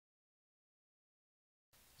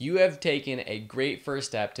You have taken a great first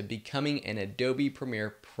step to becoming an Adobe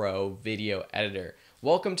Premiere Pro video editor.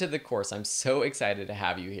 Welcome to the course. I'm so excited to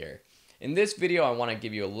have you here. In this video, I want to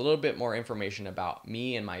give you a little bit more information about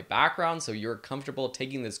me and my background so you're comfortable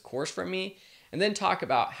taking this course from me, and then talk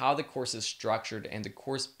about how the course is structured and the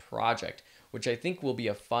course project, which I think will be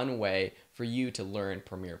a fun way for you to learn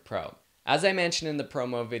Premiere Pro. As I mentioned in the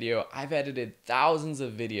promo video, I've edited thousands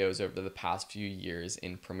of videos over the past few years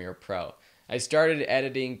in Premiere Pro. I started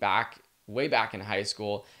editing way back in high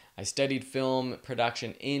school. I studied film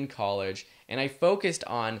production in college, and I focused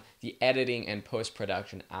on the editing and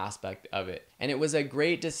post-production aspect of it. And it was a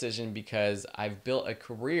great decision because I've built a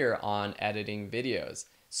career on editing videos.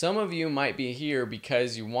 Some of you might be here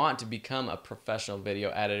because you want to become a professional video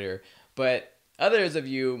editor, but others of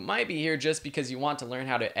you might be here just because you want to learn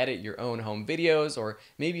how to edit your own home videos, or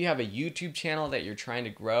maybe you have a YouTube channel that you're trying to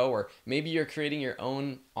grow, or maybe you're creating your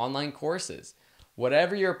own online courses.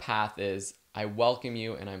 Whatever your path is, I welcome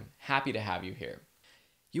you and I'm happy to have you here.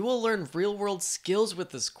 You will learn real-world skills with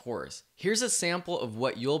this course. Here's a sample of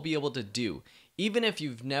what you'll be able to do, even if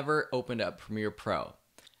you've never opened up Premiere Pro.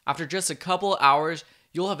 After just a couple hours,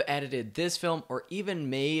 you'll have edited this film or even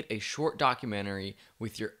made a short documentary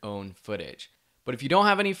with your own footage. But if you don't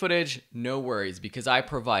have any footage, no worries, because I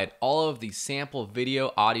provide all of the sample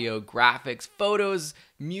video, audio, graphics, photos,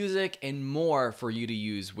 music, and more for you to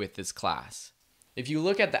use with this class. If you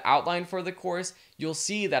look at the outline for the course, you'll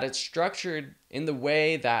see that it's structured in the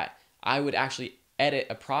way that I would actually edit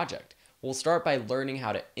a project. We'll start by learning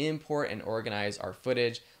how to import and organize our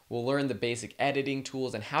footage. We'll learn the basic editing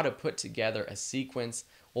tools and how to put together a sequence.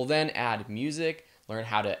 We'll then add music, learn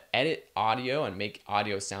how to edit audio and make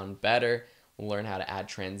audio sound better. We'll learn how to add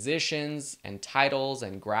transitions and titles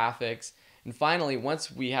and graphics. And finally,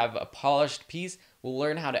 once we have a polished piece, we'll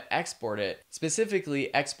learn how to export it,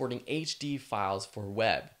 specifically exporting HD files for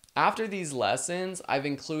web. After these lessons, I've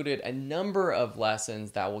included a number of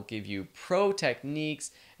lessons that will give you pro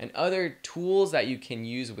techniques and other tools that you can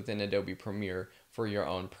use within Adobe Premiere for your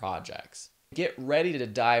own projects. Get ready to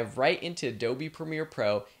dive right into Adobe Premiere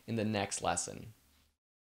Pro in the next lesson.